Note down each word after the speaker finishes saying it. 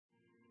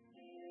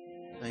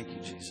Thank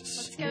you, Jesus.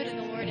 Let's go to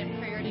the Lord in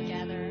prayer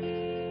together.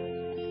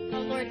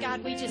 Oh, Lord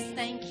God, we just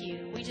thank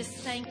you. We just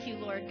thank you,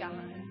 Lord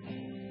God,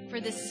 for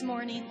this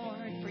morning,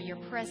 Lord, for your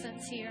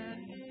presence here.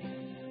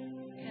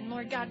 And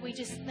Lord God, we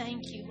just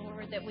thank you,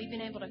 Lord, that we've been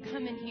able to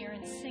come in here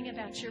and sing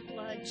about your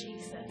blood,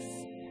 Jesus.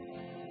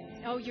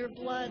 Oh, your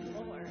blood,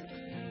 Lord.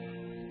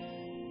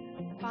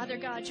 Father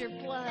God, your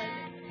blood,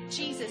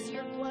 Jesus,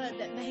 your blood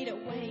that made a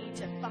way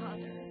to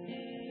Father.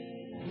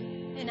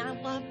 And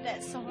I love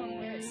that song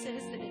where it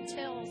says that it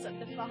tells of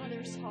the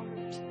Father's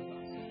heart.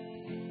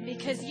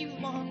 Because you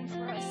long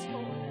for us,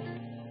 Lord.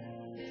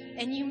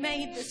 And you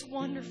made this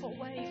wonderful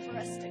way for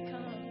us to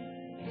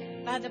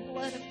come by the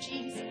blood of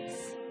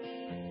Jesus.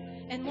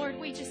 And Lord,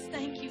 we just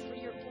thank you for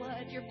your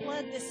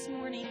blood this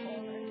morning,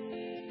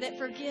 Lord, that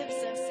forgives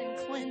us and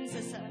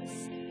cleanses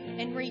us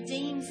and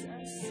redeems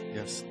us.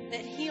 Yes.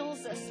 That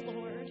heals us,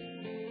 Lord.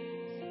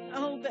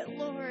 Oh, but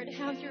Lord,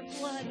 how your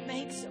blood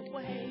makes a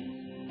way.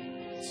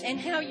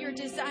 And how you're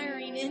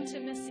desiring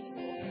intimacy,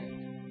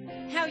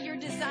 Lord. How you're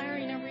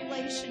desiring a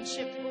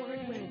relationship, Lord,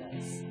 with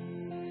us.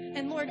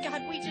 And Lord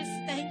God, we just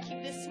thank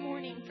you this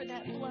morning for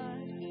that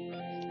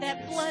blood.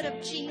 That blood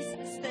of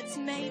Jesus that's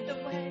made the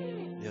way.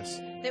 Yes.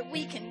 That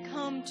we can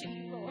come to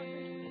you,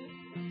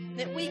 Lord.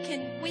 That we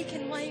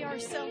can lay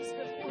ourselves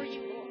before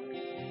you, Lord.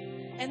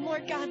 And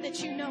Lord God,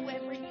 that you know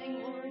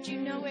everything, Lord. You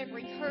know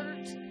every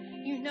hurt.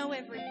 You know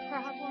every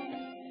problem.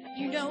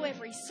 You know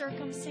every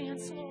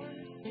circumstance, Lord.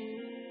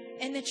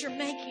 And that you're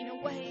making a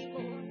way,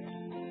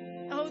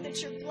 Lord. Oh,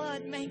 that your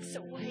blood makes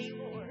a way,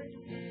 Lord.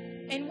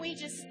 And we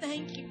just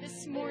thank you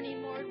this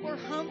morning, Lord. We're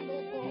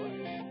humble, Lord.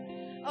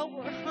 Oh,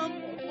 we're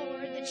humble,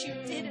 Lord, that you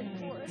did it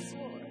for us,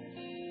 Lord.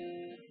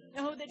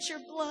 Oh, that your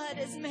blood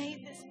has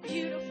made this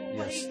beautiful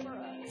way for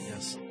us.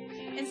 Yes.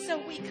 And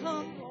so we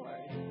come,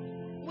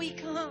 Lord. We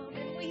come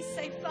and we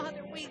say,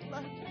 Father, we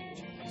love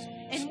you.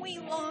 And we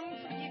long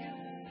for you.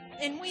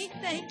 And we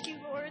thank you,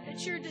 Lord,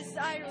 that your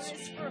desire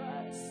is for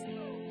us.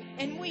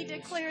 And we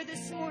declare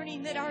this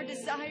morning that our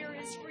desire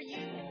is for you,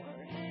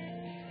 Lord.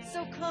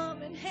 So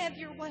come and have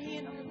your way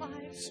in our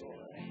lives, Lord.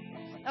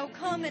 Oh,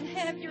 come and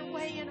have your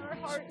way in our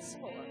hearts,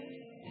 Lord.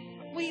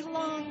 We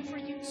long for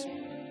you,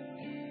 Lord.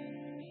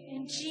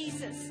 In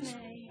Jesus'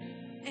 name,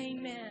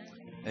 amen.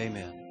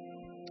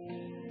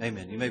 Amen.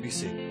 Amen. You may be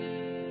seated.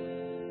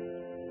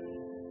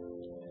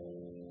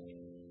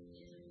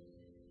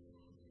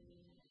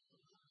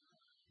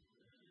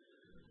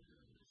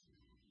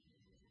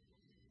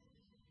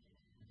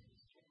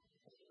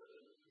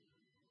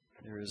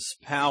 There is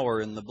power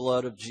in the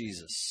blood of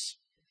Jesus.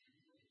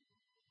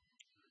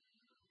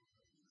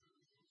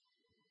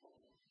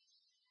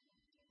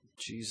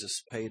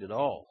 Jesus paid it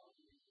all.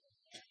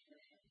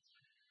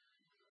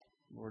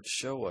 Lord,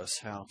 show us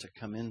how to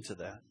come into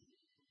that,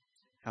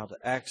 how to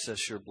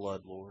access your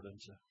blood, Lord, and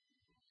to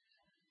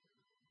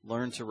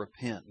learn to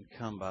repent and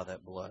come by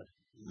that blood.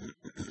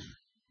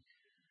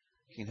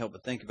 Can't help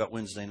but think about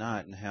Wednesday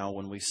night and how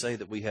when we say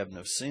that we have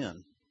no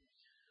sin,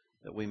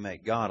 that we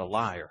make God a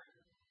liar.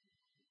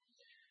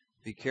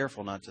 Be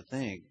careful not to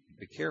think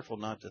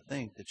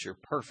that you're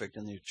perfect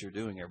and that you're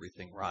doing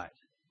everything right.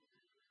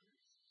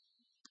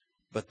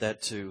 But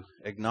that to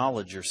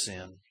acknowledge your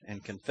sin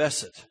and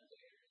confess it,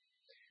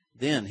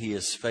 then He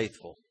is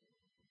faithful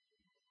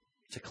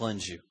to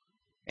cleanse you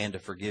and to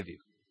forgive you.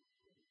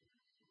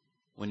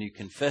 When you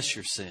confess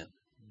your sin,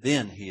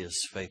 then He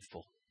is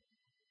faithful.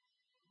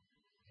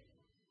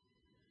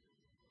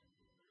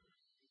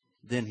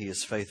 Then He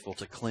is faithful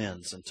to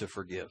cleanse and to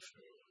forgive.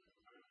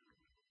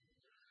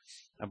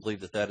 I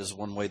believe that is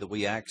one way that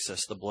we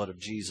access the blood of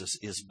Jesus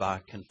is by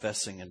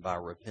confessing and by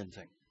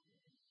repenting.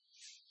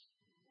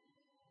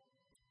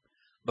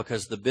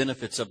 Because the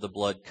benefits of the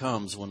blood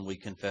comes when we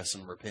confess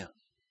and repent.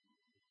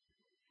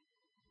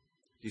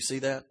 Do you see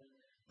that?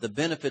 The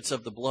benefits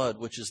of the blood,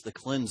 which is the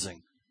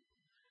cleansing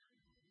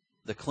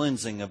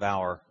of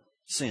our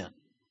sin.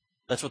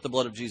 That's what the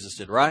blood of Jesus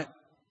did, right?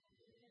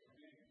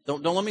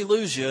 Don't let me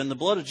lose you. And the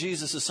blood of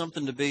Jesus is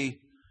something to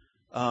be...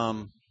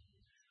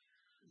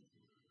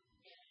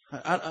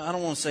 I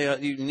don't want to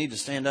say you need to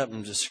stand up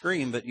and just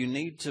scream, but you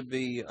need to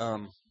be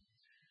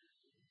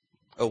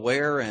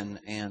aware and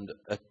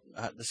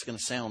this is going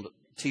to sound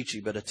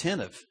teachy, but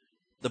attentive.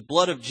 The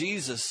blood of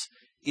Jesus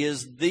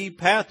is the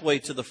pathway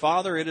to the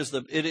Father. It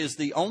is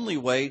the only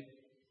way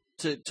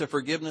to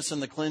forgiveness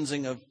and the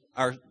cleansing of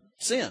our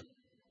sin.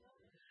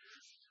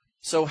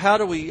 So how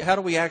do we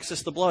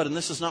access the blood? And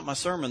this is not my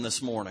sermon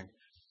this morning,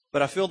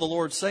 but I feel the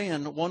Lord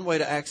saying one way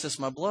to access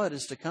my blood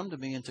is to come to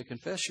me and to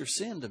confess your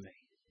sin to me.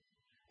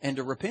 And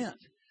to repent.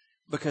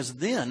 Because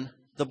then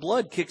the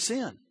blood kicks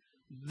in.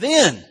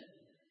 Then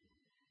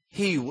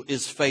He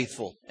is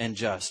faithful and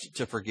just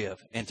to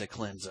forgive and to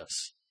cleanse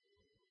us.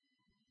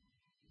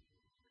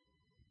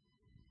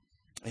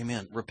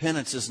 Amen.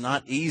 Repentance is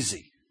not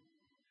easy.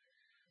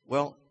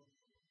 Well,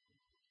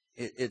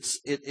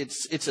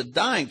 it's a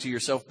dying to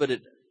yourself, but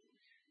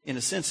in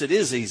a sense it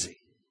is easy.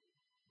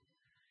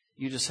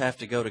 You just have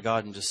to go to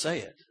God and just say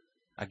it.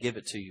 I give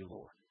it to you,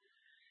 Lord.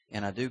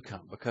 And I do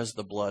come because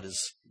the blood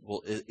is,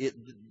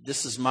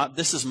 this is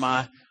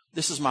my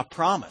This is my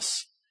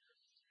promise.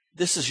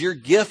 This is your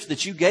gift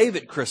that you gave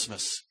at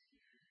Christmas.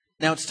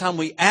 Now it's time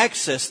we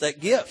access that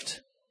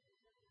gift.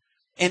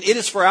 And it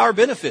is for our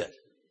benefit.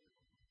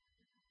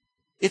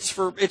 It's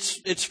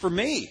for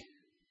me.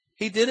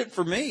 He did it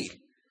for me.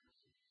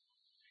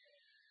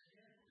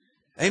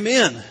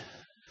 Amen.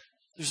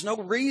 There's no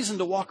reason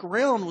to walk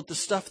around with the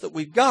stuff that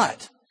we've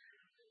got.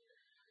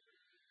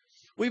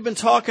 We've been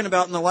talking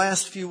about in the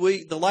last few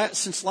weeks,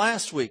 since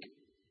last week,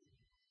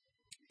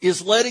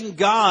 is letting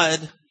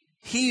God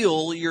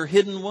heal your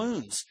hidden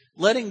wounds.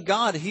 Letting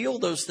God heal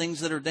those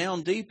things that are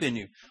down deep in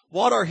you.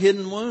 What are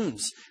hidden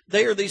wounds?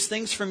 They are these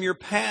things from your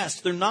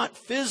past. They're not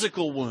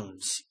physical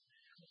wounds,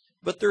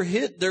 but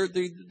they're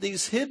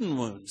these hidden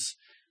wounds.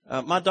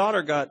 My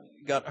daughter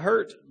got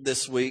hurt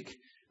this week.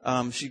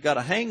 She got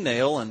a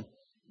hangnail and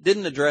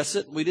didn't address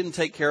it. We didn't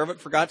take care of it,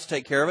 forgot to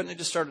take care of it, and it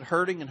just started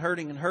hurting and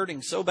hurting and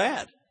hurting so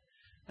bad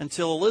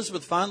until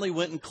Elizabeth finally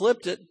went and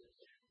clipped it.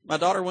 My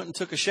daughter went and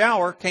took a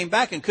shower, came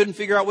back and couldn't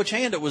figure out which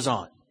hand it was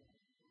on.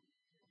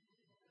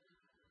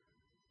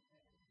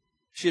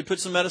 She had put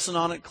some medicine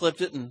on it,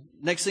 clipped it, and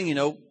next thing you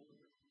know,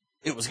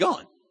 it was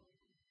gone.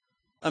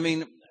 I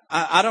mean,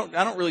 I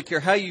don't really care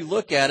how you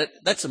look at it.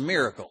 That's a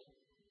miracle.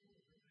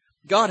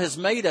 God has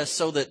made us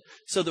so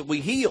that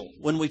we heal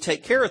when we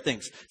take care of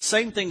things.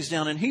 Same things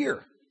down in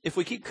here. If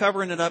we keep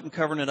covering it up and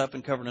covering it up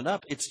and covering it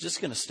up, it's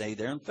just going to stay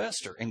there and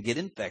fester and get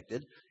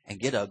infected and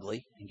get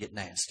ugly and get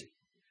nasty.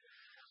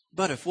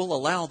 But if we'll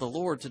allow the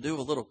Lord to do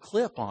a little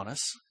clip on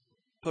us,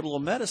 put a little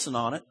medicine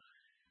on it,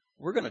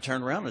 we're going to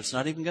turn around and it's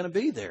not even going to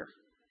be there.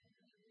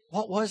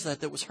 What was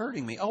that was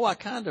hurting me? Oh, I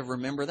kind of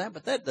remember that,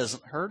 but that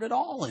doesn't hurt at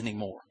all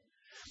anymore.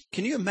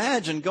 Can you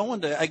imagine going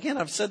to, again,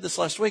 I've said this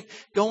last week,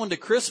 going to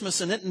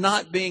Christmas and it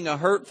not being a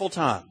hurtful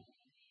time?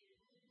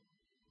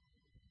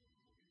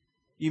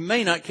 You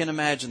may not can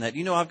imagine that.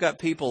 You know, I've got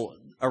people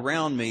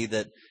around me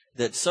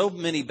that so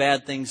many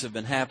bad things have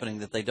been happening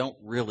that they don't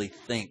really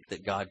think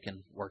that God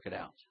can work it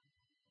out.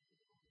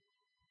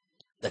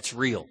 That's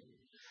real.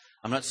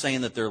 I'm not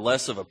saying that they're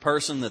less of a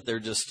person, that they're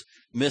just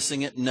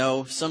missing it.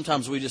 No,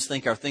 sometimes we just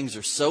think our things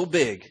are so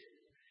big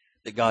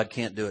that God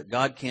can't do it.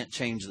 God can't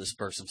change this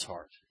person's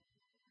heart.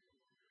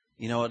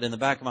 You know what? In the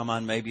back of my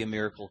mind, maybe a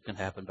miracle can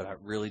happen, but I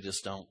really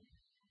just don't.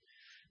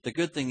 The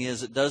good thing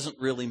is it doesn't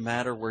really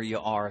matter where you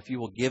are. If you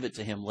will give it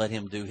to Him, let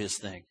Him do His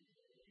thing.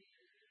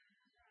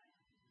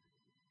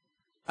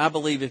 I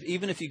believe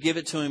even if you give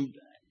it to Him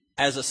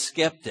as a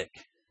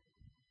skeptic,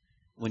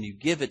 when you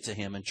give it to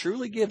Him and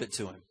truly give it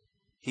to Him,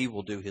 He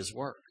will do His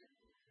work.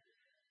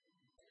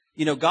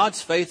 You know,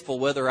 God's faithful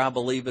whether I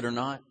believe it or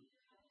not.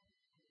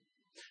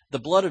 The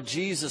blood of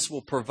Jesus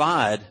will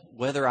provide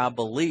whether I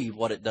believe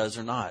what it does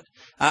or not.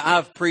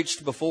 I've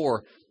preached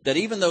before that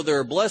even though there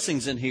are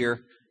blessings in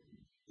here,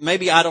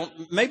 maybe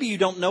you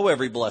don't know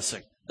every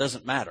blessing.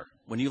 Doesn't matter.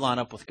 When you line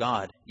up with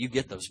God, you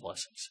get those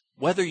blessings.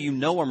 Whether you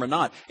know them or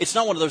not. It's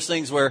not one of those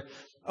things where,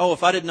 oh,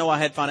 if I didn't know I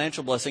had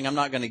financial blessing, I'm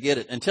not going to get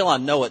it. Until I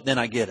know it, then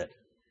I get it.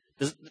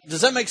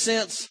 Does that make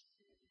sense?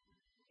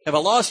 Have I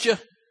lost you?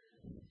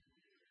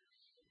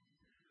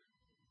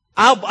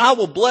 I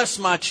will bless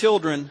my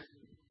children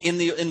in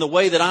the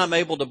way that I'm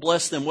able to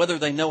bless them, whether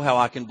they know how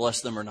I can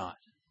bless them or not.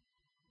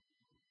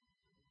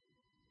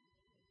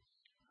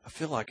 I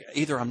feel like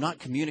either I'm not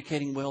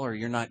communicating well or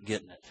you're not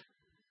getting it.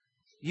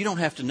 You don't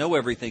have to know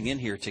everything in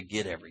here to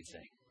get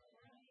everything.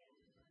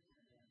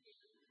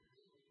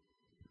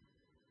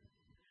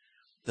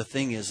 The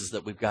thing is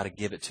that we've got to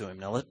give it to Him.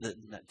 Now,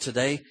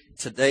 today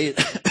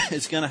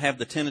it's going to have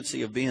the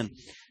tendency of being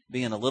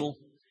a little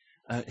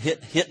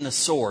hitting a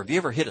sore. Have you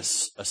ever hit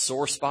a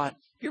sore spot?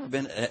 Have you ever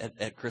been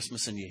at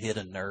Christmas and you hit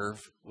a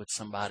nerve with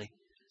somebody?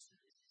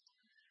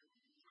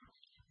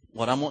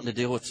 What I'm wanting to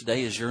deal with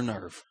today is your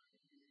nerve.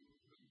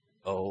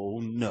 Oh,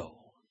 no.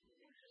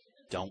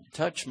 Don't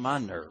touch my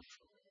nerve.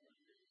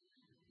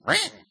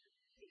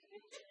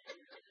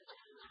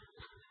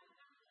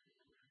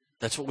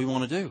 That's what we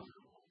want to do.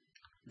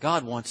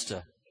 God wants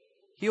to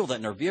heal that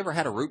nerve. Have you ever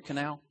had a root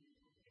canal?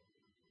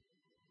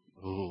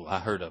 Ooh, I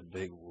heard a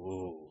big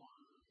whoa.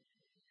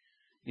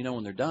 You know,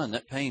 when they're done,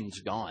 that pain's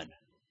gone.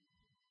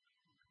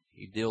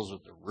 He deals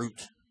with the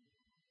root.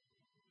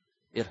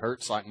 It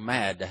hurts like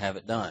mad to have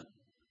it done.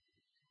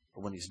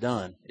 But when He's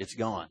done, it's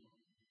gone.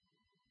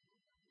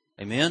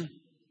 Amen?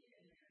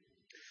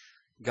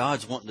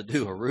 God's wanting to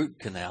do a root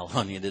canal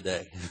on you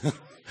today.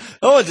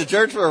 Oh, it's a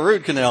church for a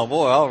root canal.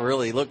 Boy, I'll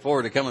really look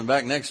forward to coming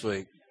back next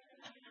week.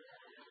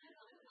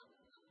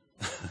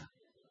 Have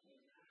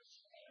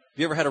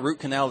you ever had a root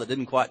canal that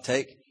didn't quite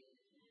take?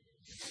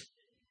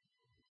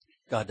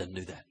 God doesn't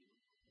do that.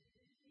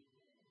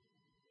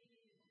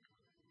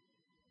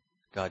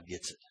 God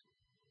gets it.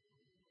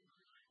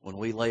 When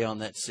we lay on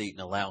that seat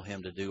and allow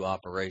Him to do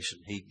operation,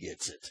 He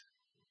gets it.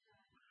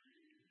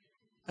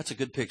 That's a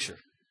good picture.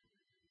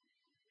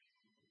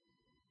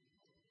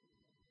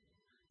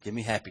 Give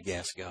me happy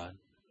gas, God.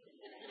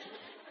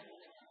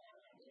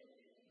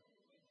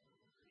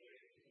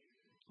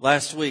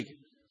 Last week,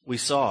 we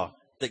saw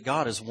that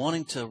God is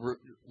wanting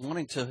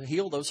to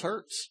heal those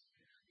hurts.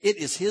 It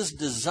is His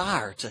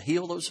desire to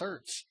heal those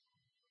hurts.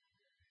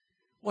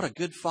 What a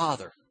good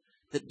Father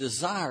that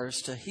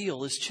desires to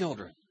heal His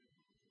children.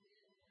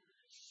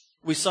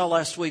 We saw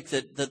last week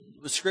that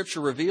the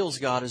Scripture reveals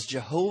God as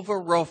Jehovah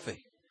Rophi.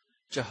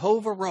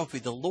 Jehovah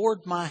Rophi, the Lord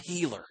my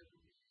healer.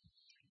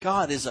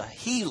 God is a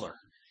healer,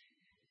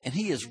 and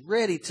He is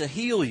ready to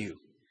heal you.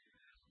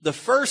 The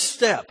first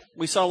step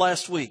we saw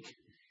last week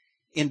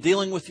in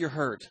dealing with your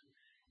hurt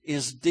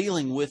is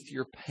dealing with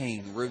your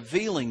pain,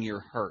 revealing your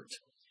hurt.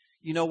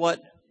 You know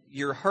what?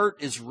 Your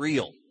hurt is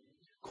real.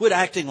 Quit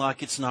acting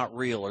like it's not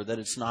real or that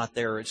it's not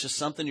there. It's just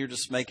something you're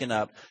just making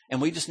up,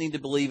 and we just need to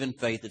believe in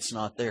faith it's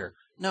not there.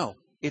 No,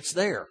 it's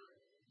there.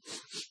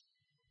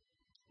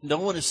 No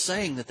one is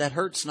saying that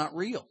hurt's not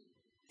real.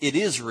 It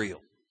is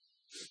real.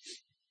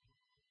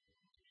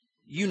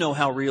 You know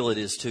how real it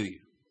is to you.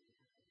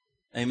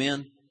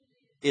 Amen?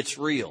 It's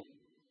real.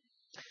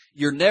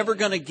 You're never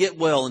going to get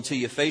well until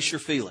you face your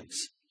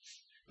feelings.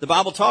 The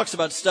Bible talks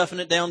about stuffing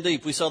it down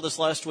deep. We saw this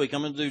last week.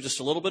 I'm going to do just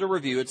a little bit of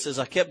review. It says,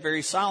 I kept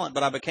very silent,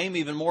 but I became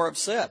even more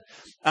upset.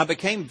 I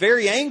became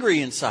very angry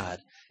inside.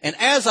 And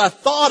as I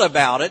thought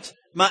about it,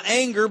 my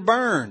anger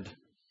burned.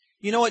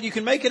 You know what? You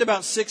can make it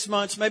about 6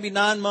 months, maybe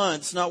 9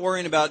 months, not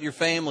worrying about your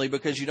family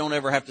because you don't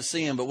ever have to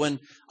see them. But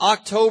when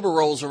October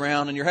rolls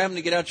around and you're having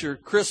to get out your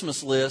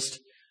Christmas list,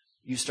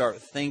 you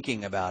start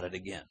thinking about it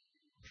again.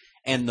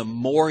 And the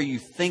more you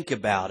think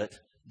about it,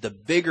 the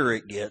bigger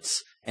it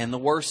gets and the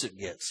worse it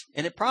gets.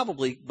 And it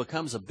probably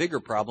becomes a bigger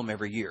problem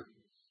every year.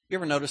 You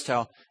ever noticed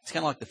how it's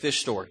kind of like the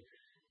fish story?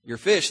 Your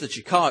fish that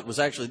you caught was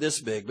actually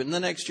this big, but in the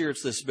next year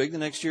it's this big, the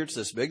next year it's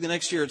this big, the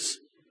next year it's,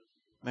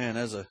 man,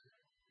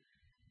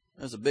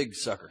 that's a big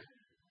sucker.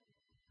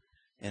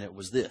 And it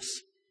was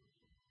this.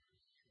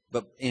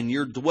 But in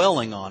your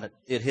dwelling on it,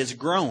 it has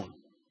grown.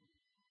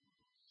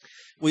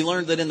 We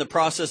learned that in the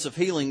process of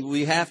healing,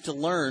 we have to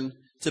learn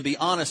to be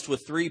honest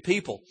with 3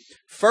 people.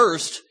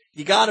 First,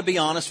 you got to be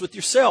honest with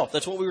yourself.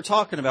 That's what we were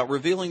talking about,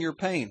 revealing your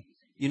pain.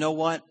 You know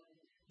what?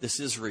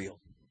 This is real.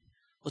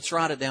 Let's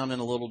write it down in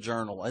a little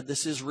journal.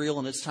 This is real,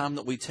 and it's time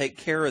that we take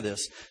care of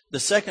this. The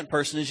second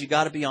person is you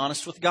got to be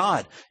honest with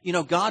God. You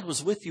know, God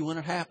was with you when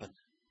it happened.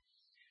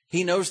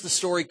 He knows the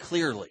story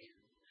clearly,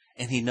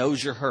 and He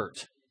knows your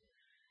hurt,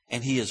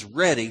 and He is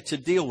ready to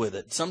deal with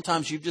it.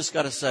 Sometimes you've just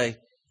got to say,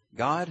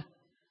 God,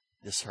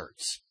 this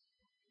hurts.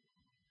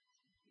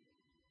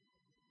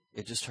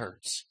 It just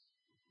hurts.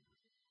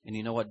 And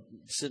you know what?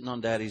 Sitting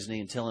on Daddy's knee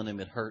and telling Him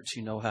it hurts,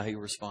 you know how He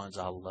responds,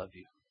 I love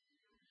you.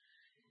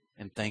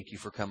 And thank you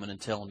for coming and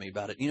telling me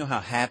about it. You know how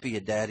happy a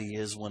daddy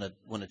is when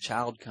a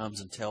child comes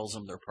and tells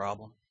them their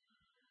problem?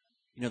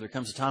 You know, there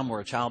comes a time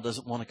where a child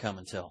doesn't want to come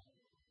and tell.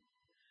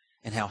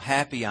 And how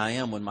happy I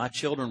am when my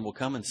children will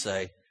come and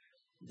say,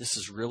 this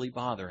is really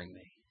bothering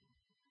me.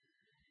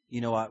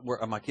 You know,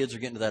 my kids are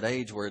getting to that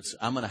age where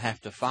I'm going to have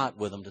to fight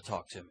with them to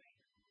talk to me.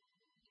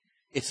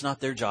 It's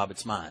not their job,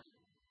 it's mine.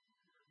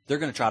 They're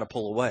going to try to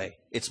pull away.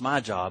 It's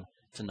my job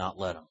to not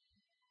let them.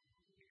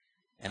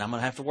 And I'm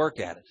going to have to work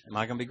at it. Am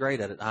I going to be great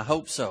at it? I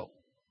hope so.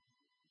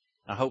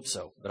 I hope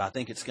so. But I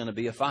think it's going to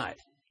be a fight.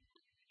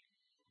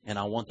 And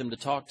I want them to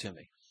talk to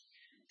me.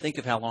 Think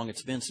of how long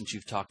it's been since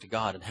you've talked to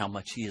God and how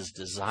much He is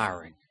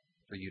desiring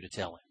for you to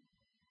tell Him.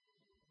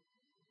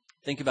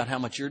 Think about how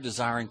much you're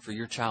desiring for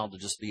your child to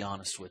just be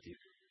honest with you.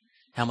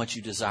 How much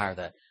you desire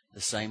that.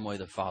 The same way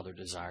the Father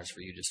desires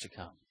for you just to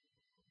come.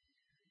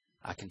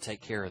 I can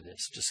take care of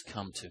this. Just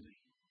come to me.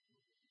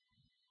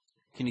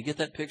 Can you get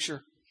that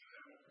picture?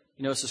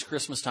 You know, it's this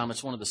Christmas time.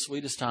 It's one of the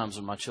sweetest times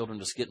when my children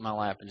just get in my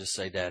lap and just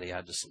say, Daddy,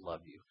 I just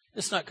love you.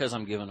 It's not because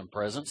I'm giving them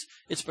presents.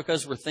 It's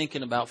because we're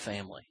thinking about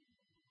family.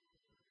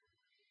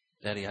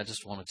 Daddy, I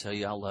just want to tell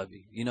you I love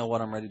you. You know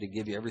what? I'm ready to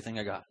give you everything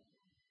I got.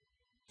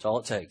 That's all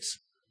it takes.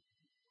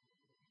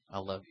 I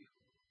love you.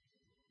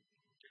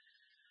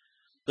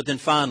 But then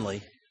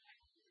finally,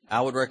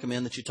 I would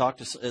recommend that you talk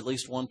to at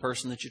least one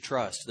person that you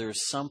trust. There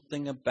is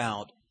something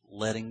about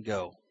letting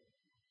go.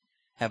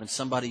 Having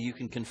somebody you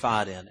can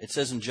confide in. It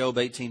says in Job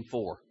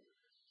 18:4,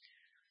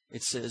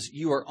 it says,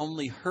 you are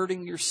only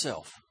hurting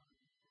yourself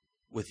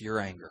with your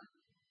anger.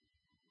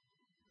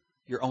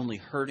 You're only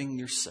hurting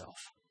yourself.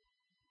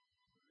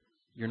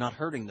 You're not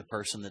hurting the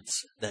person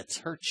that's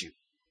hurt you.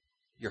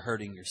 You're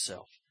hurting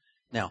yourself.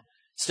 Now,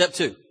 step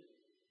 2.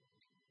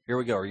 Here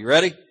we go. Are you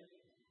ready?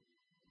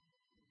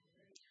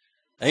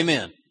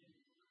 Amen.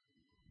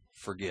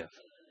 Forgive.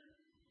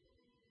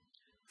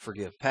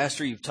 Forgive.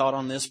 Pastor, you've taught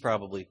on this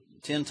probably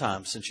 10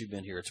 times since you've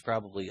been here.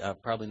 I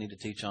probably need to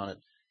teach on it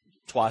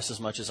twice as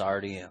much as I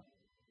already am.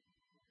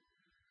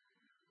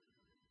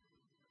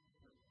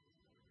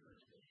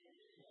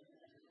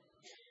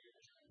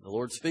 The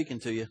Lord's speaking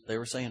to you. They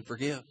were saying,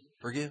 forgive,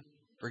 forgive,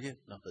 forgive.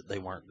 Not that they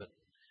weren't, but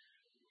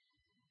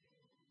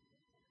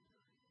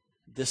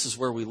this is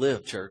where we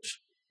live, church.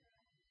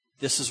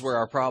 This is where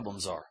our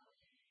problems are,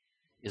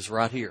 is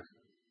right here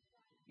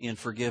in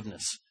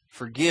forgiveness.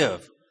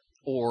 Forgive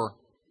or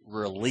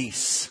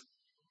release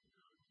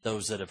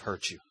those that have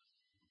hurt you.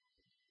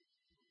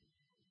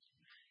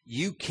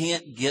 You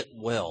can't get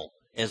well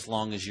as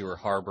long as you are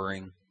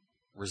harboring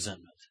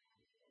resentment.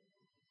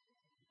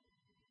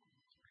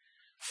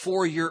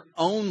 For your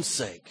own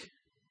sake,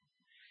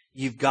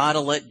 you've got to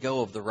let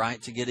go of the right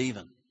to get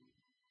even.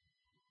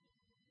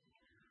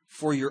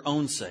 For your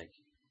own sake.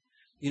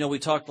 You know, we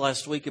talked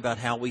last week about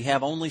how we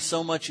have only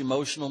so much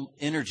emotional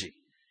energy.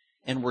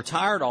 And we're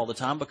tired all the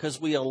time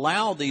because we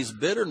allow these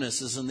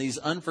bitternesses and these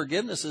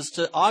unforgivenesses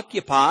to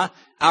occupy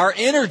our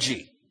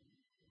energy.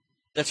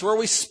 That's where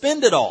we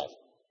spend it all.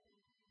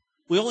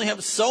 We only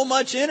have so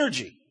much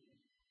energy.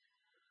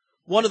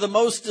 One of the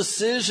most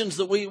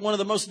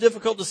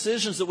difficult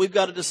decisions that we've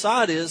got to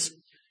decide is,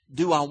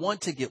 do I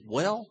want to get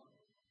well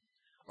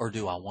or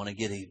do I want to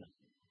get even?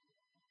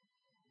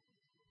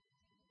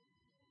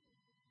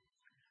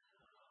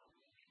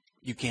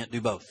 You can't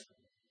do both.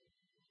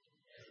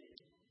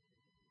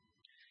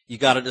 You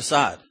got to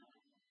decide.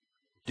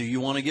 Do you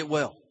want to get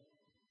well?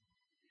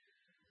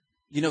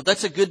 You know,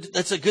 that's a good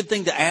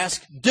thing to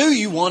ask. Do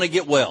you want to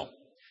get well?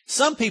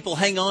 Some people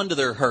hang on to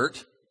their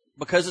hurt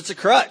because it's a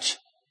crutch.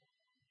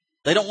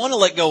 They don't want to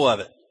let go of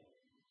it.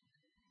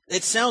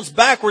 It sounds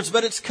backwards,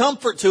 but it's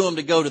comfort to them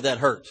to go to that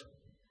hurt.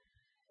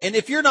 And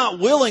if you're not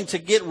willing to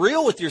get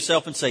real with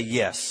yourself and say,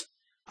 yes,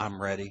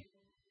 I'm ready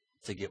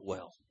to get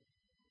well,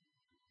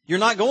 you're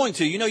not going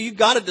to. You know, you've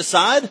got to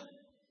decide.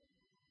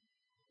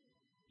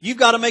 You've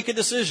got to make a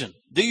decision.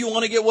 Do you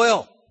want to get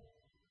well?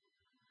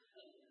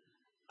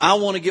 I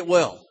want to get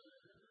well.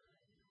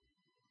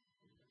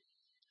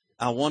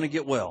 I want to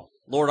get well.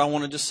 Lord, I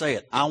want to just say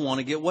it. I want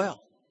to get well.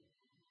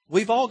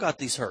 We've all got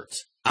these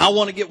hurts. I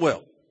want to get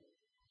well.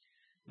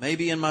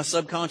 Maybe in my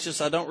subconscious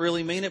I don't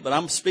really mean it, but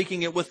I'm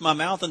speaking it with my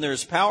mouth, and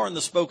there's power in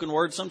the spoken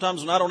word.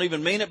 Sometimes when I don't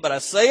even mean it, but I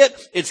say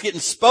it, it's getting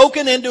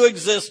spoken into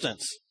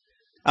existence.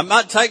 It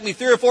might take me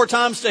 3 or 4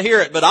 times to hear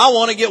it, but I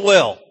want to get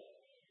well.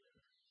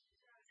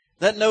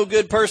 That no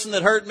good person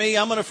that hurt me,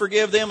 I'm going to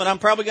forgive them, and I'm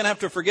probably going to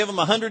have to forgive them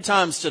 100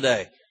 times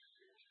today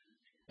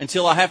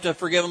until I have to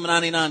forgive them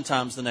 99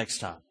 times the next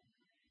time,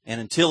 and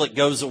until it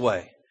goes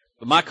away.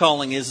 But my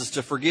calling is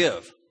to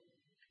forgive.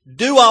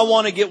 Do I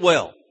want to get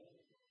well?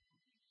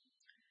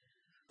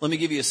 Let me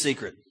give you a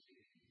secret.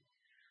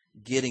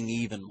 Getting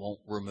even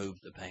won't remove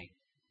the pain.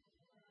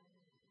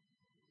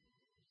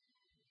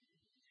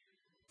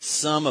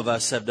 Some of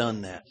us have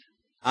done that.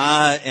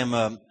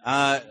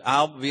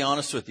 I'll be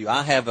honest with you.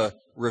 I have a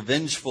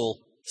revengeful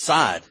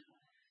side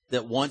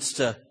that wants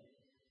to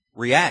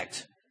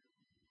react.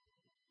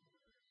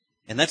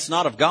 And that's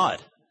not of God.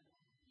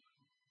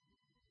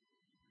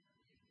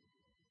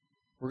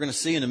 We're going to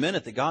see in a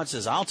minute that God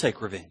says, I'll take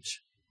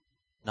revenge,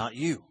 not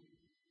you.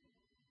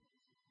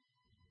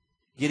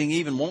 Getting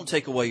even won't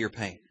take away your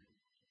pain.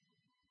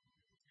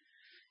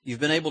 You've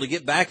been able to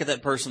get back at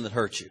that person that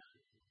hurt you.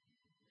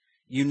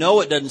 You know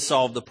it doesn't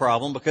solve the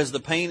problem because the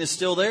pain is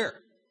still there.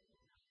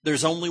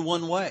 There's only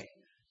one way,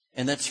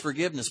 and that's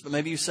forgiveness. But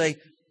maybe you say,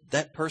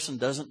 that person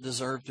doesn't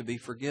deserve to be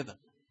forgiven.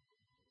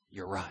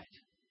 You're right.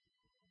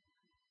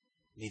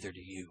 Neither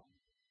do you.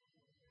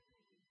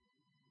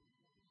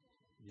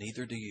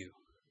 Neither do you.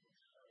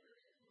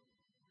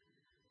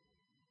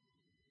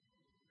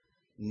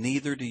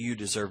 Neither do you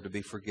deserve to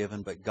be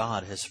forgiven, but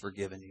God has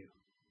forgiven you.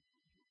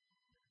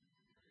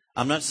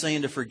 I'm not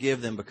saying to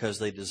forgive them because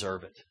they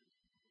deserve it.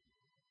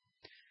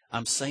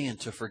 I'm saying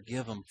to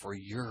forgive them for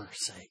your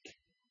sake.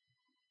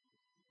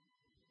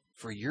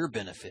 For your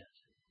benefit.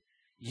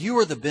 You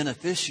are the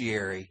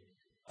beneficiary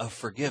of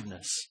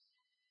forgiveness.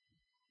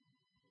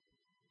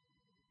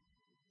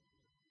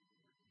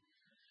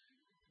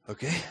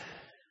 Okay?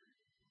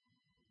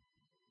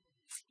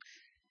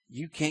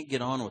 You can't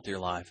get on with your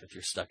life if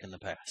you're stuck in the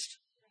past.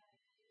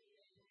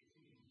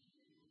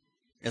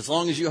 As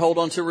long as you hold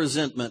on to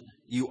resentment,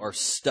 you are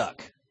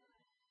stuck.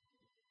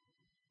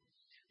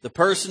 The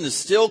person is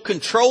still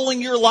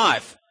controlling your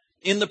life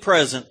in the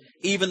present,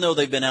 even though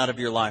they've been out of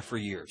your life for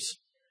years.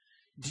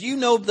 Do you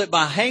know that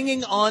by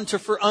hanging on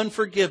to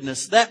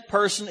unforgiveness, that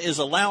person is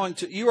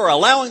you are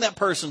allowing that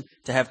person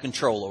to have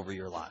control over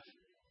your life?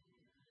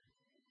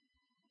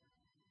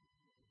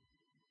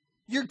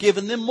 You're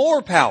giving them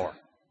more power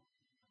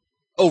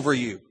over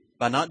you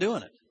by not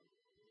doing it.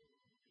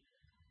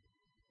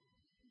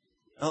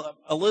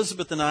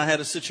 Elizabeth and I had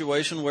a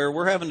situation where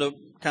we're having to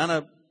kind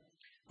of,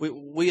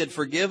 we had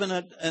forgiven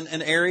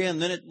an area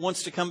and then it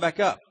wants to come back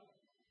up.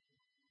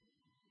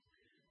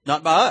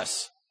 Not by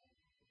us.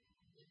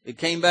 It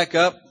came back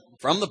up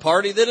from the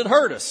party that had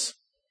hurt us.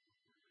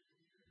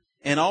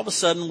 And all of a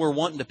sudden we're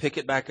wanting to pick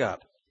it back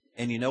up.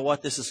 And you know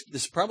what? This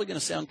is probably going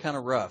to sound kind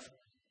of rough,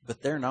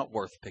 but they're not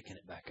worth picking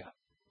it back up.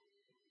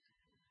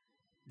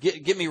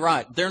 Get me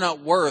right. They're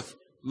not worth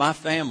my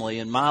family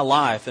and my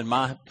life and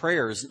my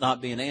prayers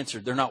not being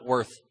answered. They're not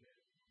worth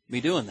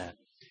me doing that.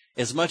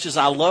 As much as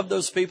I love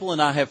those people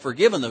and I have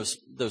forgiven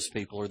those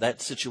people or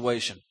that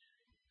situation,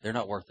 they're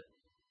not worth it.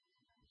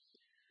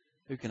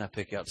 Who can I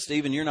pick out?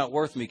 Stephen, you're not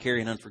worth me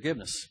carrying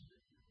unforgiveness.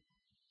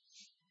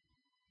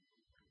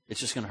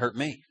 It's just going to hurt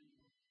me.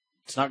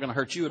 It's not going to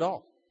hurt you at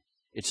all.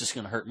 It's just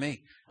going to hurt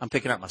me. I'm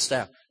picking out my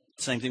staff.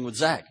 Same thing with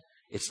Zach.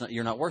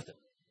 You're not worth it.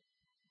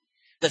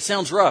 That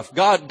sounds rough.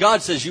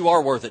 God says you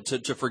are worth it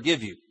to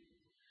forgive you.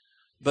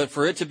 But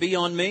for it to be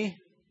on me,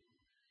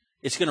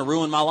 It's going to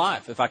ruin my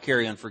life if I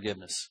carry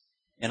unforgiveness.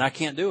 And I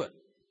can't do it.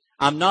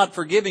 I'm not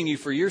forgiving you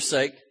for your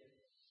sake.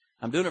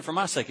 I'm doing it for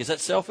my sake. Is that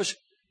selfish?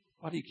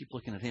 Why do you keep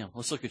looking at him?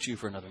 Let's look at you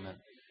for another minute.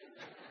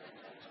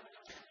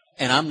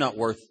 And I'm not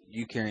worth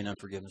you carrying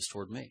unforgiveness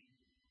toward me.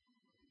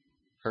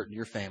 Hurting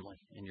your family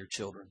and your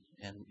children.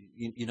 And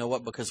you know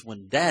what? Because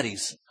when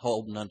daddy's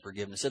holding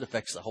unforgiveness, it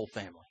affects the whole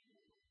family.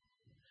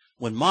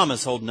 When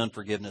mama's holding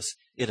unforgiveness,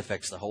 it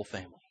affects the whole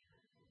family.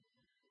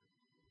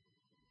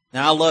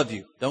 Now, I love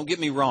you. Don't get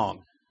me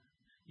wrong.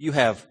 You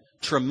have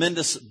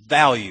tremendous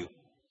value.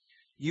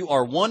 You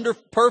are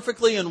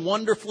perfectly and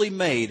wonderfully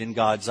made in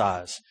God's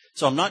eyes.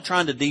 So I'm not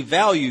trying to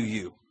devalue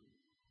you.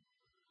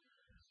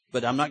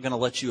 But I'm not going to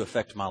let you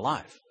affect my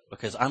life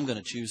because I'm going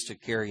to choose to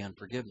carry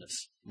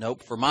unforgiveness.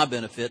 Nope, for my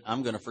benefit,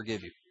 I'm going to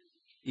forgive you,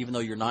 even though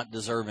you're not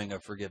deserving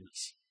of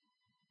forgiveness.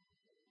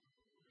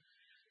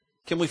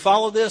 Can we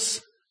follow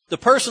this? The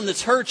person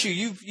that's hurt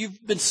you,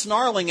 you've been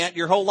snarling at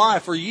your whole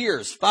life for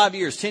years, 5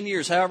 years, 10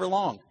 years, however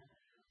long.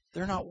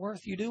 They're not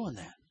worth you doing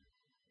that.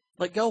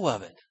 Let go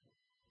of it.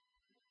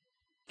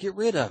 Get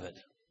rid of it.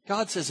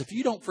 God says if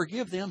you don't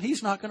forgive them,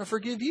 He's not going to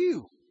forgive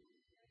you.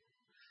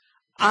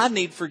 I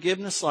need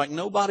forgiveness like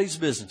nobody's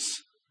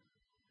business.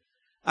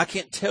 I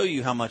can't tell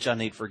you how much I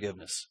need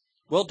forgiveness.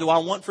 Well, do I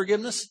want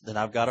forgiveness? Then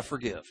I've got to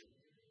forgive.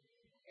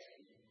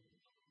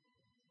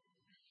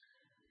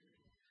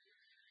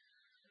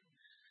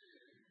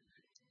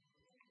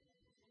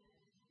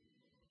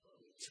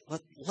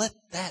 Let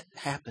that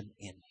happen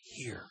in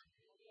here.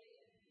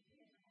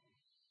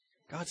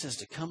 God says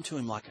to come to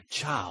Him like a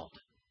child.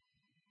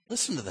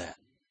 Listen to that.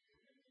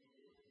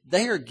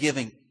 They are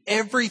giving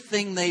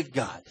everything they've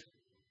got.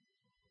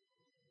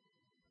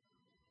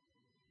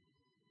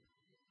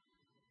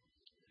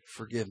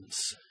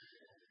 Forgiveness.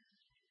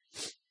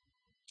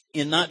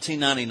 In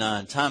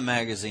 1999, Time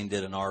Magazine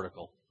did an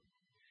article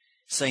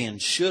saying,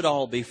 should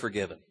all be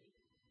forgiven?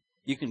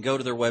 You can go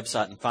to their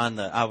website and find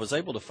I was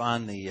able to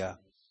find the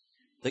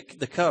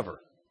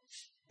cover.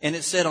 And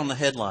it said on the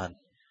headline,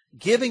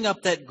 giving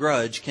up that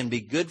grudge can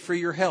be good for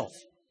your health.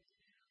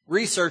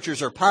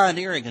 Researchers are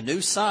pioneering a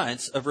new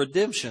science of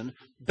redemption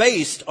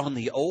based on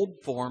the old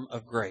form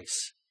of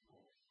grace.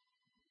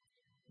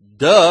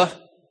 Duh.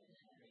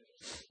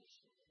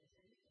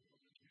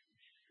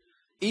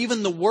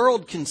 Even the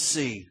world can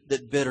see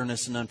that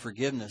bitterness and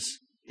unforgiveness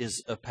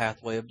is a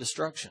pathway of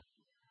destruction.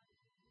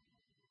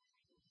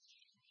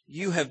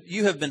 You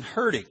have been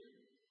hurting.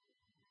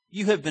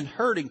 You have been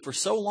hurting for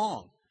so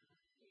long.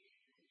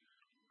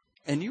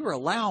 And you're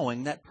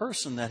allowing that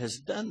person that has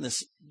done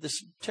this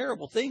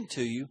terrible thing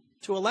to you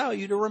to allow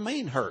you to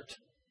remain hurt.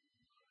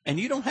 And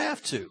you don't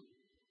have to.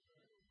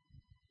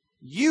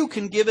 You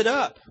can give it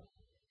up.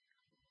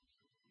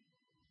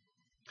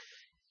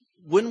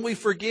 When we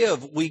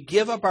forgive, we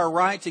give up our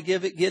right to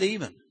get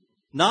even.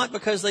 Not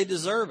because they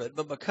deserve it,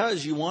 but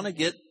because you want to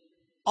get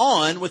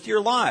on with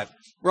your life.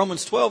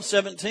 Romans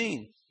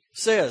 12:17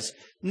 says,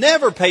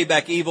 never pay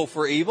back evil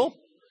for evil.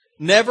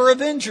 Never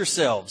avenge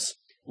yourselves.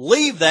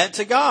 Leave that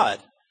to God.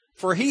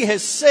 For He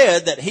has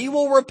said that He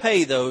will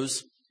repay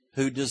those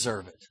who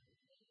deserve it.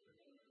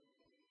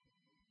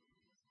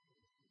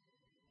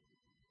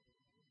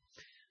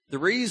 The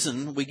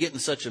reason we get in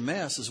such a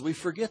mess is we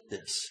forget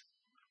this.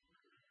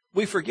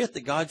 We forget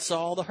that God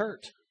saw all the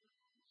hurt.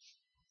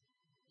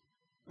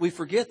 We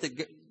forget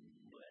that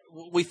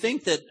we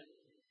think that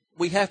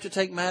we have to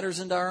take matters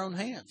into our own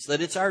hands,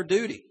 that it's our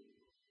duty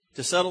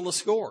to settle the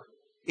score.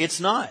 It's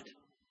not.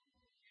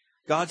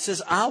 God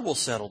says, I will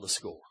settle the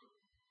score.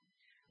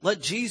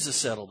 Let Jesus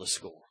settle the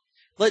score.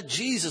 Let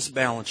Jesus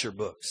balance your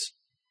books.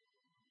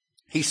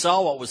 He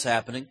saw what was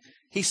happening.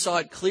 He saw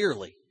it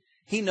clearly.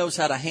 He knows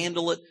how to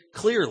handle it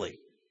clearly.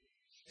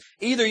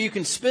 Either you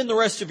can spend the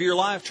rest of your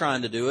life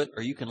trying to do it,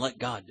 or you can let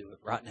God do it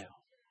right now.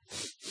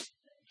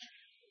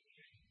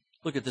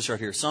 Look at this right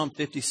here. Psalm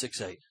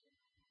 56:8. It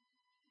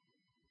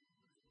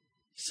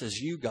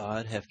says, you,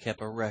 God, have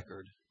kept a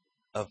record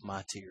of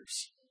my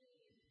tears.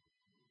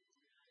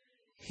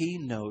 He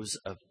knows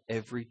of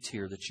every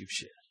tear that you've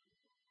shed.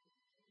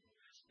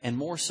 And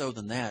more so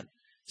than that,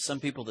 some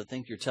people that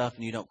think you're tough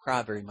and you don't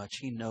cry very much,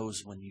 He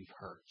knows when you've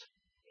hurt.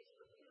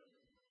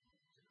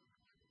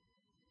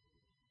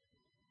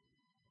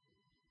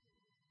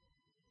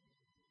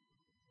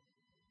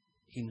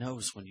 He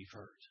knows when you've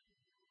hurt.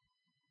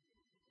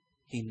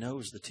 He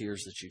knows the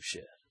tears that you've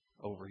shed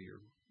over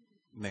your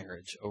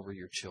marriage, over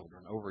your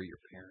children, over your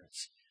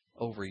parents,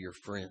 over your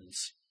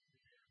friends,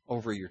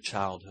 over your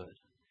childhood.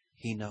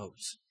 He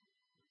knows.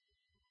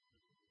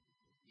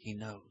 He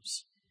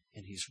knows.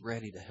 And He's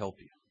ready to help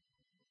you.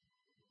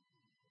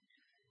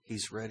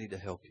 He's ready to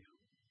help you.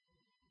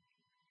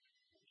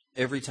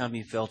 Every time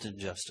you felt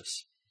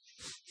injustice,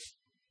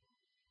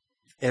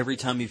 every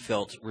time you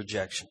felt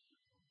rejection,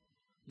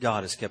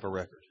 God has kept a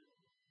record.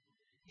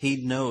 He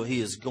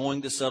is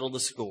going to settle the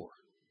score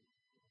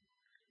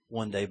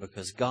one day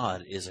because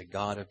God is a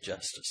God of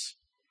justice.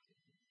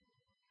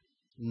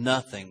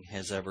 Nothing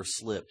has ever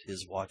slipped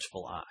His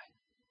watchful eye.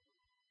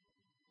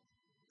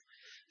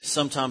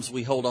 Sometimes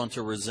we hold on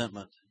to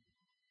resentment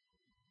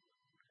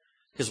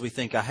Because we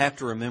think, I have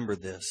to remember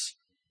this.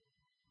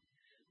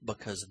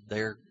 Because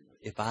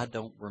if I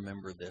don't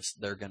remember this,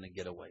 they're going to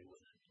get away with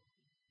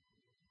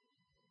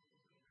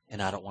it.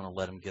 And I don't want to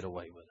let them get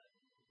away with it.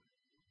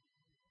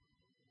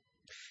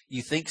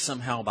 You think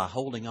somehow by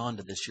holding on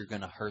to this, you're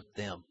going to hurt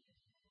them.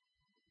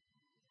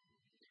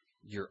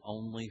 You're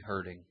only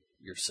hurting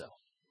yourself.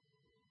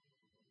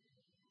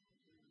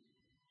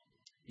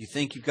 You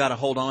think you've got to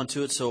hold on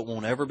to it so it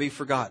won't ever be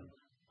forgotten.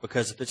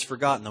 Because if it's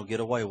forgotten, they'll get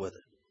away with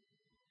it.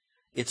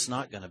 It's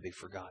not going to be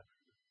forgotten.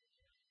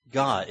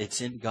 It's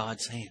in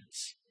God's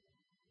hands.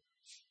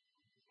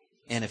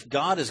 And if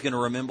God is going to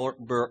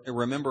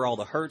remember all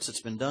the hurts that's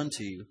been done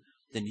to you,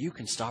 then you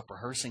can stop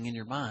rehearsing in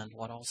your mind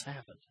what all's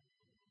happened.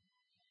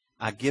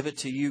 I give it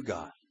to you,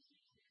 God.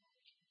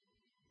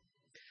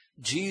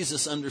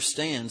 Jesus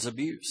understands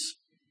abuse.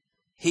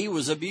 He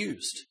was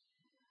abused.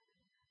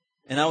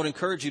 And I would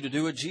encourage you to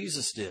do what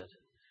Jesus did.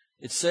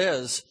 It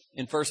says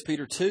in 1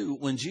 Peter 2,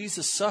 when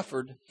Jesus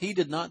suffered, He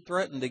did not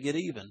threaten to get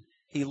even.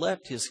 He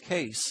left His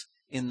case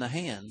in the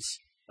hands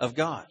of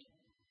God.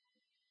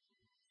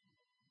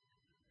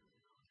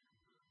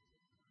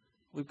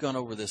 We've gone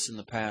over this in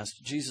the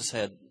past. Jesus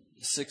had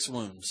 6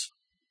 wounds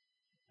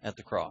at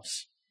the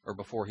cross, or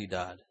before He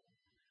died.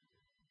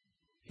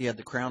 He had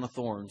the crown of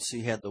thorns.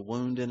 He had the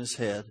wound in His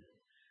head.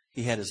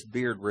 He had His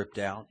beard ripped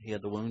out. He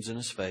had the wounds in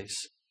His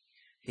face.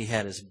 He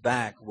had His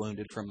back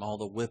wounded from all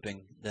the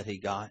whipping that He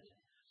got.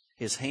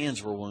 His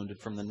hands were wounded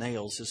from the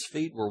nails. His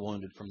feet were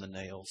wounded from the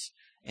nails.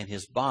 And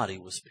His body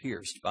was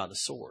pierced by the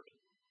sword.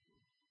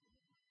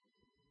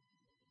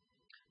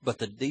 But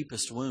the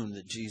deepest wound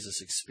that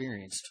Jesus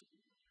experienced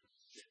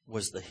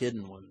was the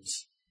hidden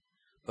wounds,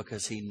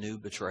 because He knew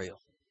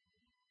betrayal.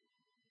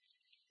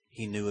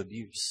 He knew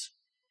abuse.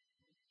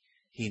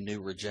 He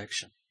knew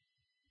rejection.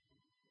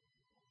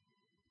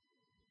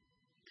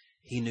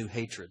 He knew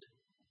hatred.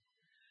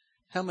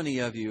 How many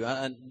of you,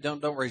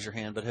 don't raise your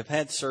hand, but have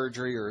had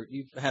surgery, or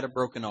you've had a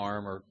broken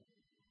arm, or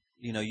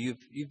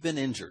you've been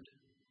injured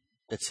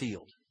that's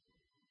healed?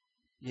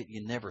 Yet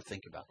you never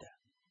think about that.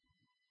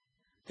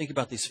 Think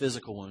about these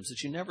physical wounds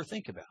that you never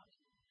think about.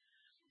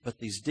 But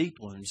these deep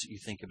wounds you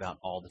think about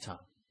all the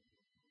time.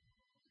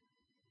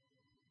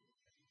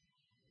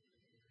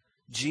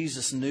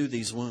 Jesus knew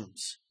these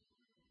wounds.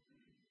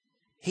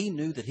 He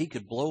knew that He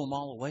could blow them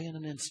all away in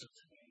an instant.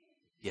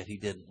 Yet He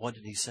didn't. What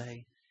did He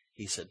say?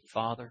 He said,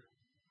 Father,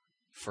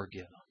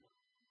 forgive them,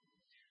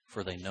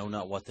 for they know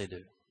not what they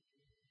do.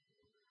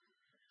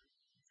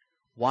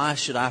 Why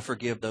should I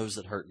forgive those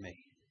that hurt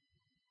me?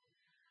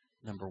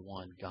 Number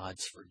one,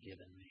 God's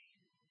forgiven me.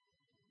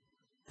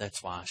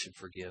 That's why I should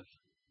forgive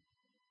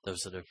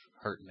those that have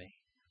hurt me,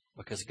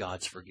 because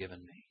God's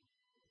forgiven me.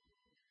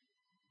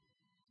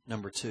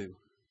 Number two,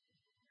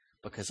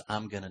 because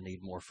I'm going to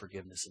need more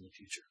forgiveness in the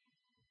future.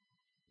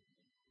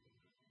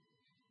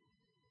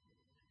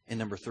 And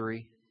number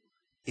three,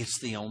 it's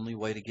the only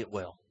way to get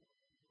well.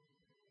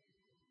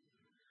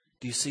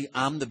 Do you see?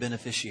 I'm the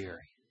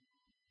beneficiary.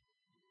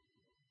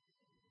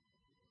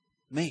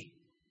 Me.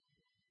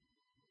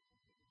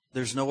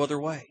 There's no other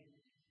way.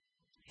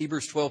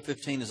 Hebrews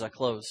 12:15 as I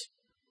close.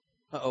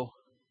 Uh-oh.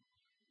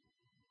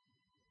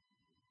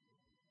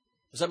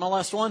 Is that my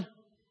last one?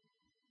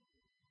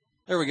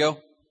 There we go.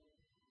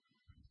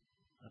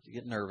 I have to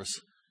get nervous.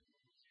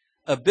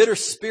 A bitter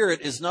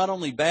spirit is not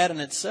only bad in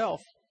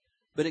itself,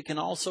 but it can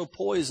also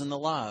poison the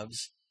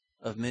lives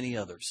of many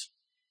others.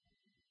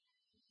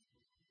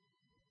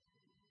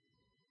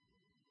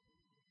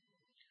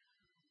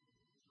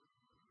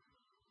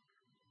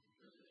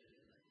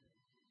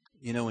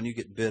 You know, when you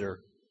get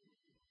bitter,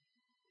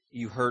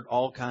 you hurt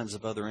all kinds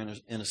of other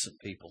innocent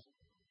people.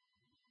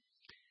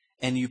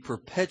 And you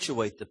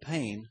perpetuate the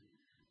pain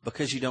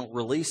because you don't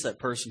release that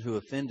person who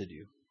offended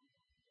you.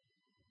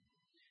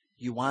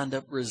 You wind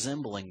up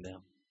resembling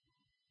them.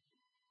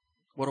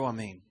 What do I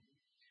mean?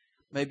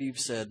 Maybe you've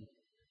said,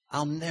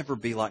 I'll never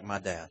be like my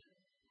dad.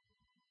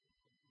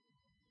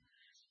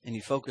 And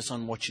you focus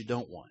on what you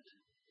don't want.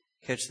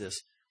 Catch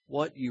this.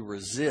 What you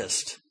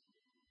resist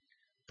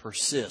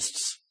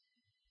persists.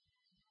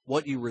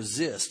 What you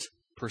resist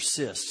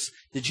persists.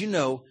 Did you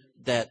know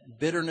that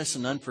bitterness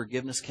and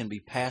unforgiveness can be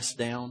passed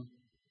down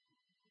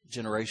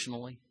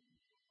generationally?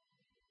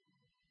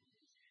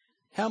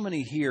 How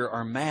many here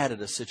are mad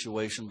at a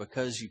situation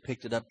because you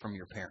picked it up from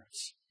your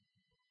parents?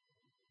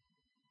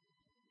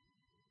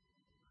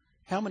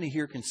 How many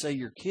here can say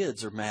your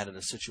kids are mad at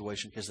a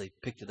situation because they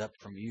picked it up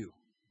from you?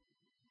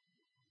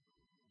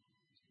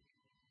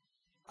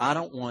 I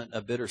don't want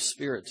a bitter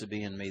spirit to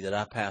be in me that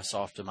I pass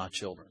off to my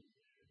children.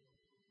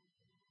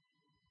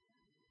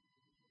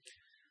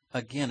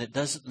 Again, it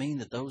doesn't mean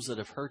that those that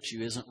have hurt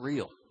you isn't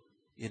real.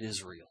 It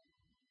is real.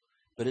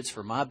 But it's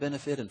for my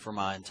benefit and for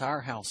my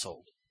entire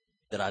household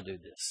that I do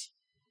this.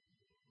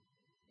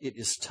 It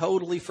is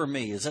totally for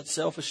me. Is that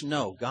selfish?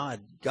 No.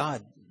 God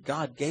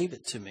gave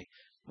it to me.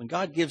 When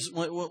God gives,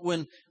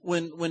 when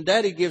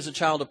Daddy gives a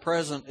child a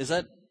present, is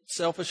that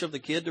selfish of the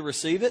kid to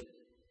receive it?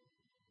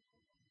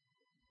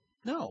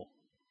 No.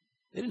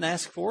 They didn't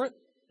ask for it.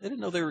 They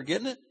didn't know they were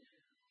getting it.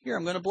 Here,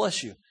 I'm going to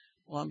bless you.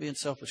 Well, I'm being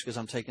selfish because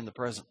I'm taking the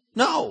present.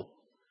 No.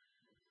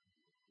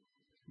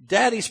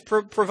 Daddy's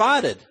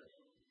provided.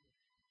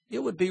 It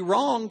would be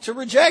wrong to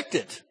reject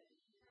it.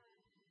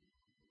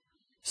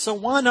 So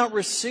why not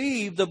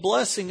receive the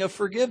blessing of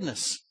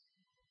forgiveness?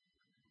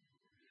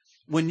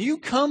 When you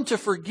come to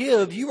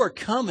forgive, you are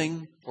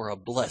coming for a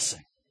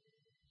blessing.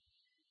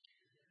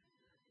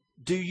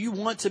 Do you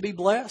want to be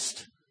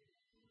blessed?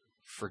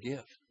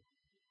 Forgive.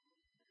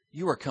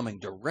 You are coming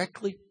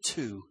directly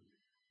to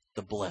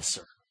the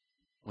blesser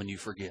when you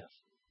forgive.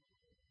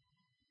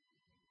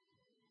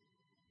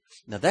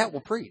 Now that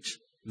will preach.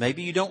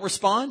 Maybe you don't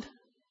respond.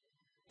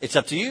 It's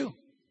up to you.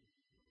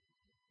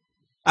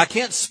 I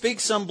can't speak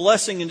some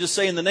blessing and just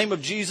say, in the name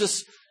of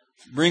Jesus,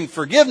 bring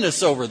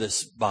forgiveness over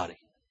this body.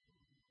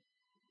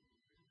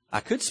 I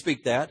could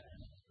speak that,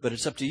 but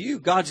it's up to you.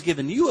 God's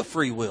given you a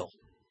free will.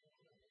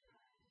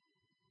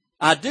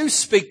 I do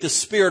speak the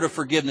spirit of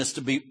forgiveness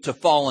to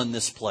fall in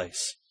this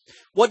place.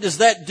 What does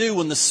that do?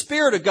 When the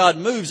Spirit of God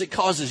moves, it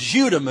causes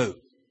you to move.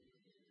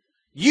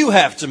 You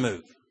have to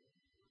move.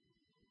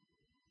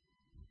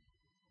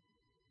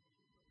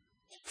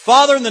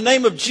 Father, in the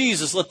name of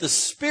Jesus, let the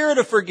spirit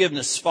of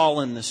forgiveness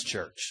fall in this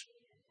church.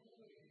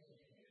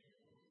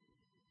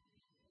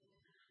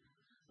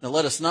 Now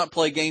let us not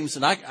play games,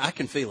 and I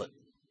can feel it.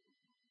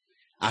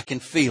 I can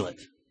feel it.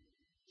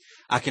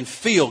 I can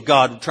feel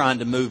God trying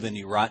to move in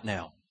you right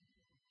now.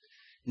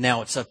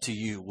 Now it's up to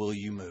you. Will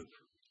you move?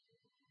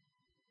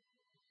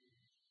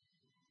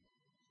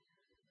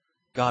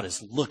 God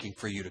is looking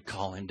for you to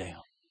call Him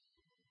down.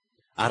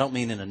 I don't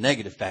mean in a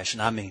negative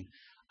fashion. I mean,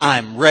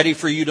 I'm ready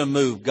for you to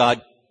move.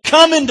 God,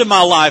 come into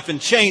my life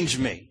and change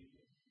me.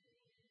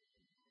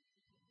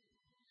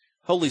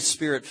 Holy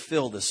Spirit,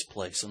 fill this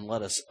place and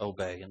let us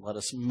obey and let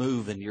us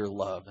move in your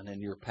love and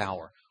in your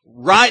power.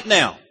 Right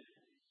now.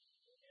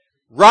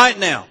 Right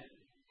now.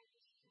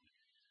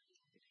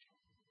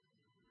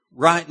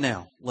 Right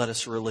now, let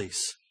us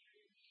release.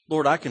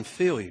 Lord, I can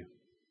feel you.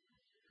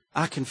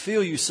 I can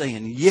feel you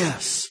saying,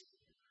 yes,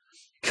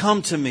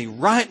 come to me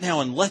right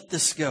now and let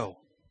this go.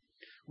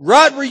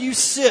 Right where you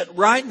sit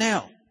right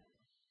now.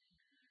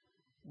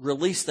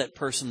 Release that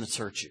person that's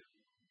hurt you.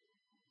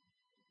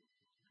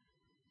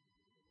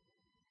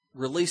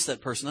 Release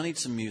that person. I need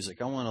some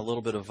music. I want a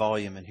little bit of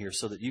volume in here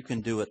so that you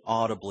can do it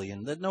audibly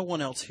and that no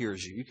one else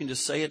hears you. You can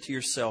just say it to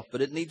yourself,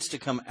 but it needs to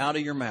come out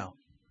of your mouth.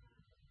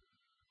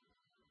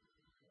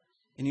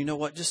 And you know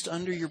what? Just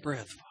under your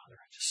breath, Father,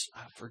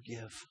 I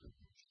forgive.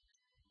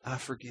 I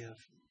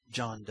forgive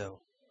John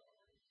Doe.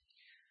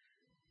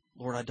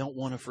 Lord, I don't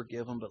want to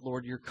forgive him, but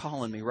Lord, you're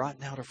calling me right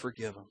now to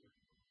forgive him.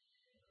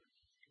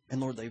 And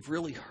Lord, they've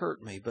really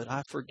hurt me, but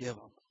I forgive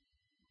them.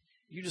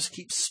 You just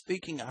keep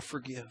speaking, I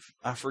forgive,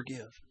 I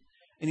forgive.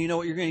 And you know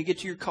what? You're going to get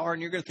to your car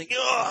and you're going to think,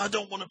 oh, I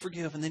don't want to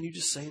forgive. And then you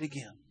just say it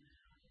again.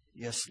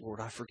 Yes, Lord,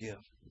 I forgive.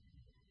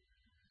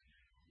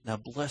 Now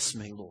bless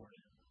me, Lord,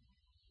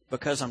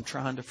 because I'm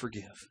trying to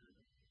forgive.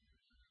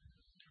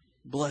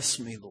 Bless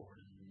me, Lord.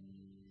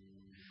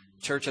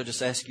 Church, I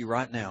just ask you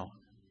right now,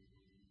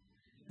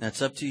 and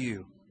it's up to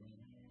you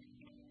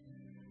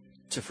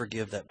to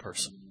forgive that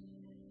person.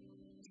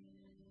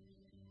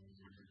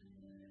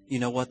 You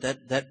know what?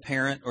 That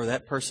parent or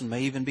that person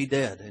may even be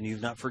dead and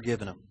you've not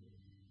forgiven them.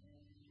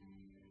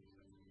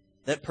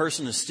 That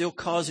person is still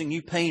causing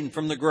you pain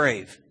from the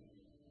grave.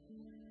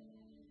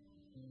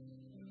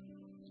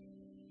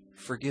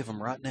 Forgive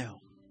them right now.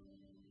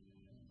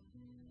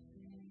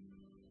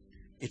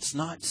 It's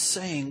not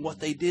saying what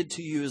they did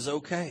to you is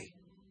okay.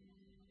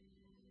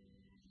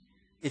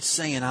 It's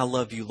saying, I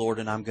love you, Lord,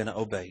 and I'm going to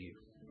obey you.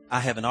 I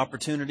have an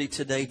opportunity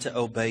today to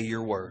obey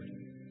your word.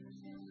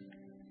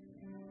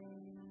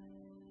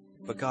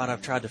 But God,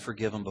 I've tried to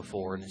forgive them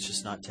before and it's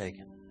just not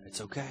taken. It's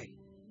okay.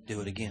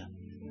 Do it again.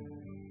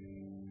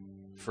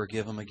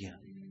 Forgive them again.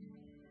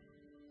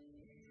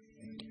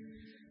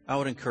 I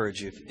would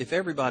encourage you, if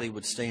everybody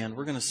would stand,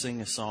 we're going to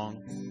sing a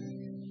song.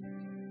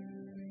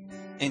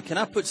 And can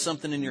I put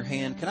something in your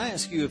hand? Can I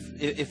ask you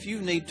if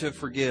you need to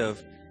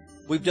forgive?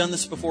 We've done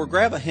this before.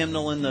 Grab a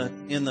hymnal in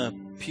the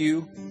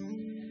pew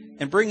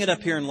and bring it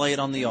up here and lay it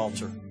on the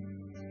altar.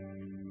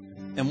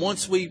 And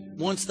once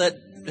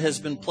that has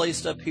been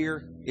placed up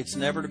here, it's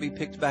never to be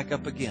picked back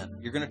up again.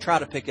 You're going to try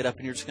to pick it up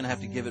and you're just going to have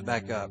to give it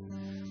back up.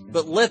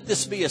 But let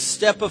this be a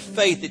step of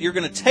faith that you're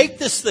going to take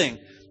this thing,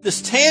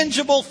 this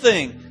tangible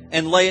thing,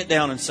 and lay it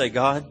down and say,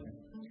 God,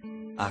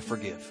 I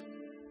forgive.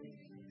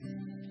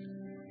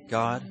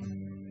 God,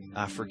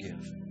 I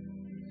forgive.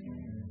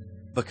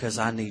 Because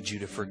I need you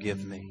to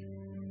forgive me.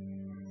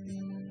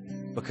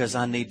 Because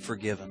I need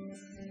forgiven.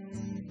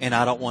 And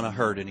I don't want to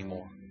hurt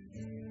anymore.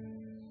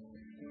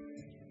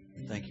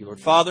 Thank you, Lord.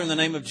 Father, in the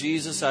name of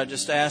Jesus, I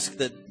just ask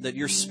that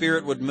your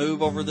Spirit would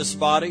move over this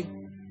body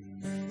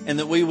and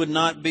that we would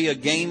not be a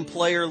game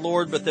player,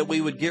 Lord, but that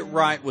we would get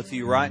right with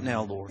you right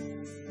now, Lord.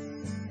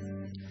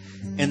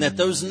 And that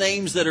those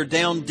names that are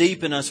down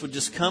deep in us would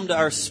just come to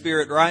our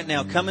spirit right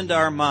now, come into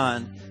our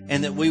mind,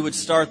 and that we would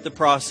start the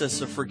process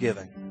of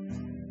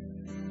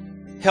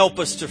forgiving. Help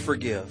us to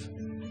forgive.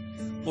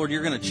 Lord,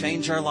 you're going to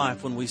change our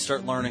life when we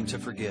start learning to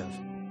forgive.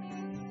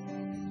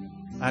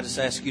 I just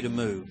ask you to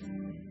move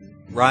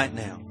right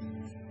now.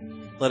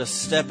 Let us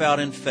step out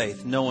in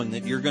faith, knowing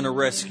that you're going to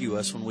rescue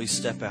us when we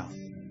step out.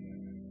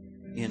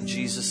 In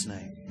Jesus'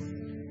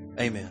 name,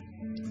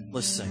 amen.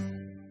 Let's sing.